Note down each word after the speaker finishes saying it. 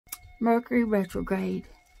Mercury Retrograde.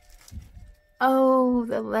 Oh,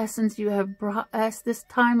 the lessons you have brought us this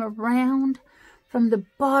time around. From the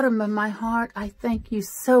bottom of my heart, I thank you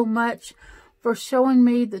so much for showing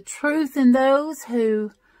me the truth in those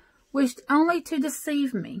who wished only to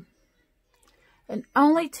deceive me and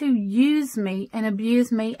only to use me and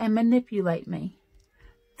abuse me and manipulate me.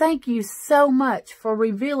 Thank you so much for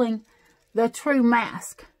revealing the true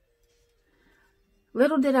mask.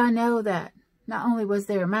 Little did I know that not only was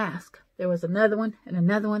there a mask, there was another one and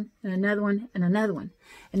another one and another one and another one.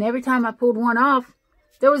 And every time I pulled one off,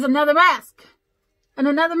 there was another mask and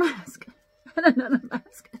another mask and another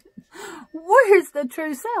mask. Where's the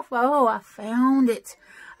true self? Oh, I found it.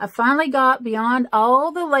 I finally got beyond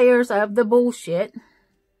all the layers of the bullshit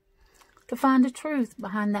to find the truth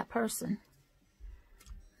behind that person.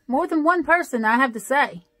 More than one person, I have to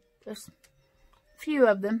say. There's a few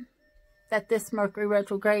of them that this Mercury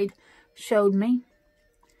retrograde showed me.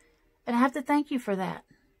 And I have to thank you for that.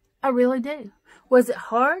 I really do. Was it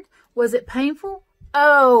hard? Was it painful?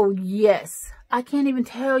 Oh, yes. I can't even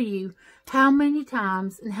tell you how many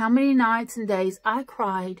times and how many nights and days I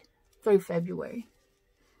cried through February.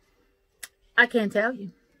 I can't tell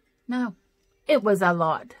you. No, it was a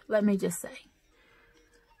lot, let me just say.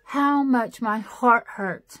 How much my heart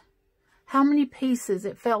hurt. How many pieces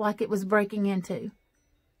it felt like it was breaking into.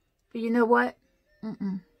 But you know what?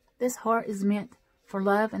 This heart is meant for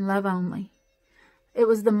love and love only. It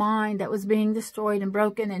was the mind that was being destroyed and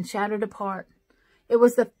broken and shattered apart. It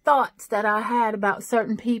was the thoughts that I had about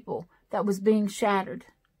certain people that was being shattered.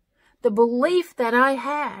 The belief that I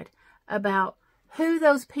had about who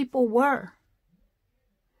those people were.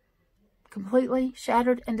 Completely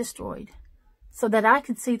shattered and destroyed. So that I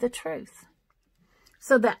could see the truth.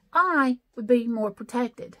 So that I would be more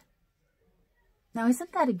protected. Now,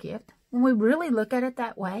 isn't that a gift? When we really look at it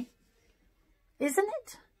that way. Isn't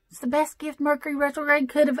it? It's the best gift Mercury retrograde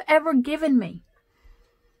could have ever given me.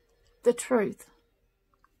 The truth.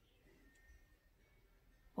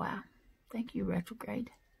 Wow. Thank you,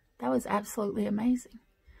 retrograde. That was absolutely amazing.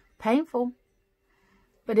 Painful.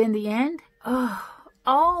 But in the end,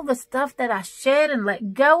 all the stuff that I shed and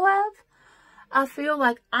let go of, I feel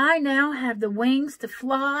like I now have the wings to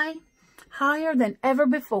fly higher than ever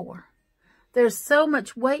before. There's so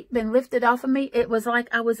much weight been lifted off of me. It was like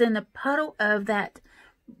I was in a puddle of that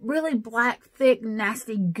really black, thick,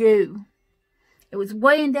 nasty goo. It was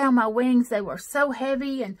weighing down my wings. They were so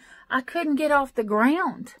heavy and I couldn't get off the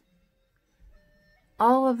ground.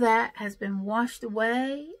 All of that has been washed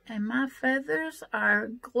away and my feathers are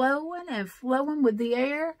glowing and flowing with the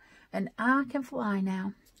air and I can fly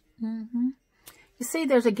now. You see,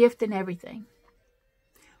 there's a gift in everything.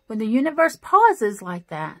 When the universe pauses like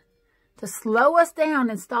that, to slow us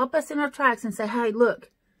down and stop us in our tracks and say, hey,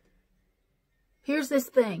 look, here's this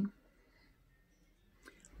thing.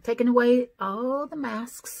 Taking away all the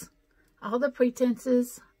masks, all the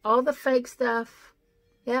pretenses, all the fake stuff.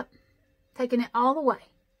 Yep, taking it all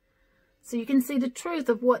away. So you can see the truth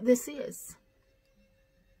of what this is.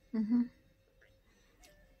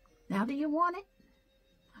 Now do you want it?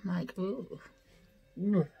 I'm like, ooh.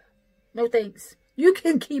 No thanks. You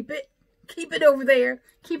can keep it. Keep it over there.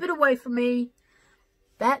 Keep it away from me.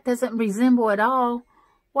 That doesn't resemble at all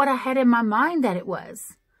what I had in my mind that it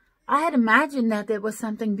was. I had imagined that it was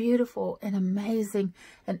something beautiful and amazing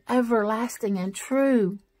and everlasting and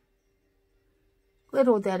true.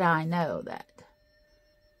 Little did I know that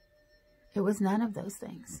it was none of those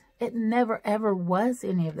things. It never ever was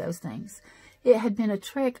any of those things. It had been a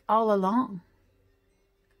trick all along.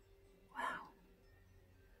 Wow.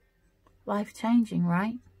 Life-changing,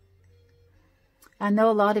 right? I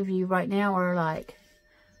know a lot of you right now are like,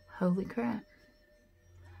 holy crap.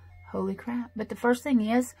 Holy crap. But the first thing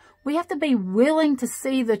is, we have to be willing to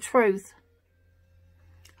see the truth.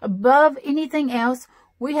 Above anything else,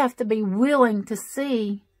 we have to be willing to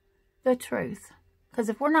see the truth. Because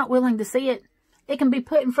if we're not willing to see it, it can be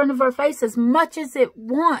put in front of our face as much as it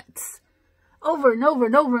wants. Over and over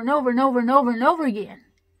and over and over and over and over and over again.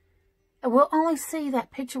 And we'll only see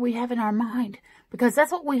that picture we have in our mind. Because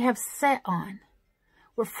that's what we have set on.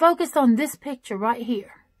 We're focused on this picture right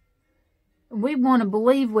here. And we want to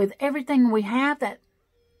believe with everything we have that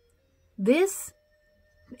this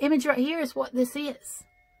image right here is what this is.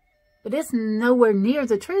 But it's nowhere near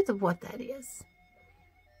the truth of what that is.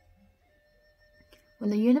 When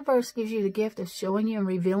the universe gives you the gift of showing you and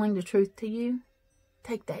revealing the truth to you,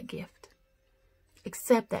 take that gift.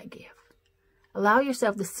 Accept that gift. Allow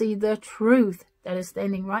yourself to see the truth that is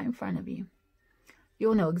standing right in front of you.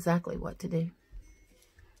 You'll know exactly what to do.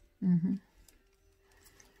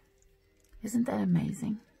 Isn't that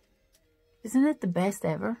amazing? Isn't it the best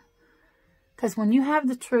ever? Because when you have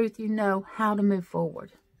the truth, you know how to move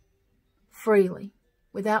forward freely,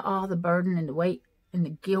 without all the burden and the weight and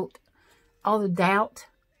the guilt, all the doubt.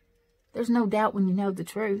 There's no doubt when you know the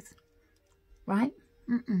truth, right?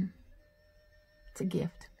 It's a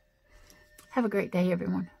gift. Have a great day,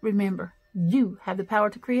 everyone. Remember, you have the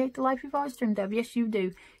power to create the life you've always dreamed of. Yes, you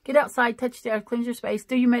do. Get outside, touch the earth, cleanse your space,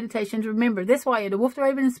 do your meditations. Remember, this way, the Wolf, the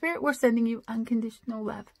Raven, and Spirit, we're sending you unconditional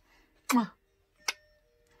love. Mwah.